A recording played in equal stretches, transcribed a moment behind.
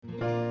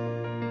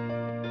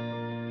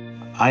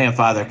I am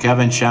Father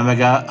Kevin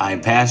Shemuga. I'm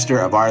pastor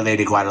of Our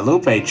Lady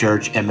Guadalupe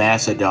Church in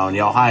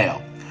Macedonia,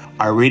 Ohio.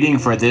 Our reading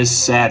for this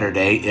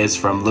Saturday is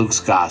from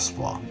Luke's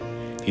Gospel.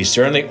 He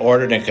sternly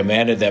ordered and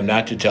commanded them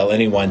not to tell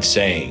anyone,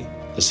 saying,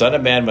 "The Son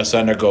of Man must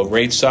undergo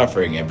great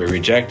suffering and be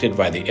rejected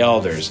by the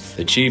elders,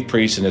 the chief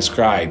priests, and the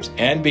scribes,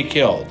 and be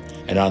killed,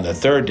 and on the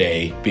third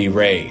day be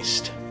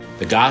raised."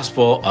 The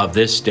Gospel of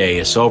this day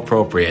is so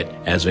appropriate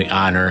as we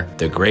honor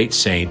the great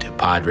saint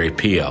Padre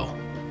Pio.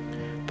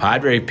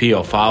 Padre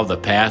Pio followed the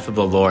path of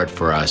the Lord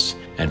for us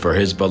and for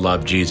his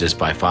beloved Jesus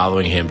by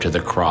following him to the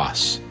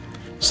cross.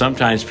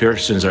 Sometimes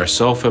persons are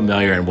so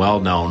familiar and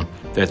well known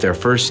that their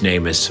first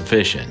name is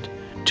sufficient.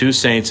 Two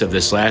saints of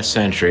this last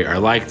century are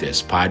like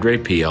this, Padre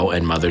Pio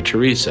and Mother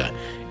Teresa.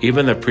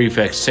 Even the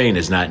prefix saint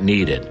is not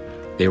needed.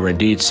 They were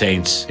indeed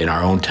saints in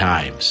our own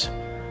times.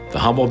 The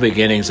humble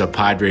beginnings of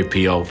Padre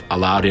Pio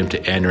allowed him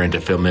to enter into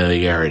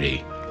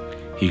familiarity.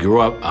 He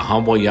grew up a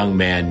humble young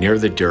man near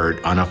the dirt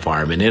on a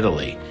farm in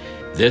Italy.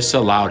 This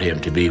allowed him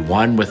to be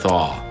one with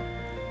all.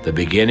 The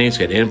beginnings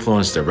could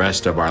influence the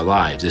rest of our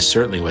lives. This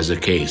certainly was the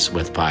case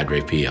with Padre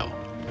Pio.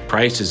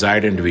 Christ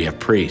desired him to be a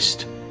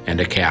priest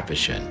and a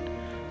Capuchin.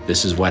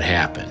 This is what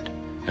happened.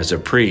 As a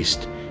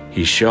priest,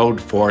 he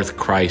showed forth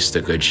Christ the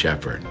Good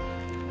Shepherd.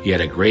 He had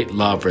a great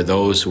love for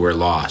those who were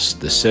lost,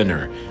 the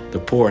sinner, the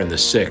poor, and the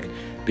sick,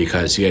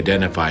 because he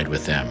identified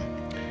with them.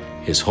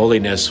 His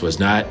holiness was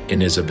not in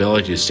his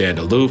ability to stand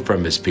aloof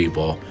from his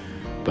people,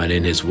 but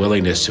in his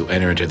willingness to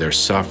enter into their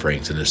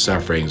sufferings and the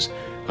sufferings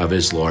of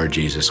his Lord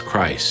Jesus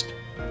Christ.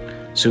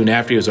 Soon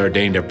after he was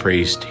ordained a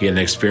priest, he had an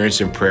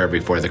experience in prayer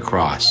before the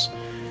cross.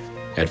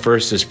 At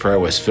first, his prayer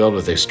was filled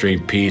with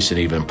extreme peace and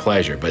even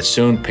pleasure, but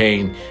soon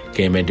pain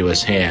came into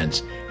his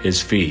hands,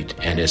 his feet,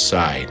 and his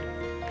side.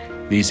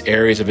 These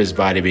areas of his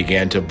body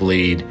began to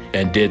bleed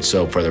and did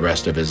so for the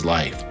rest of his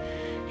life.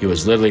 He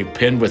was literally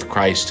pinned with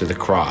Christ to the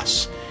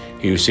cross.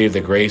 He received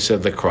the grace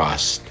of the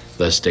cross,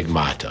 the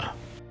stigmata.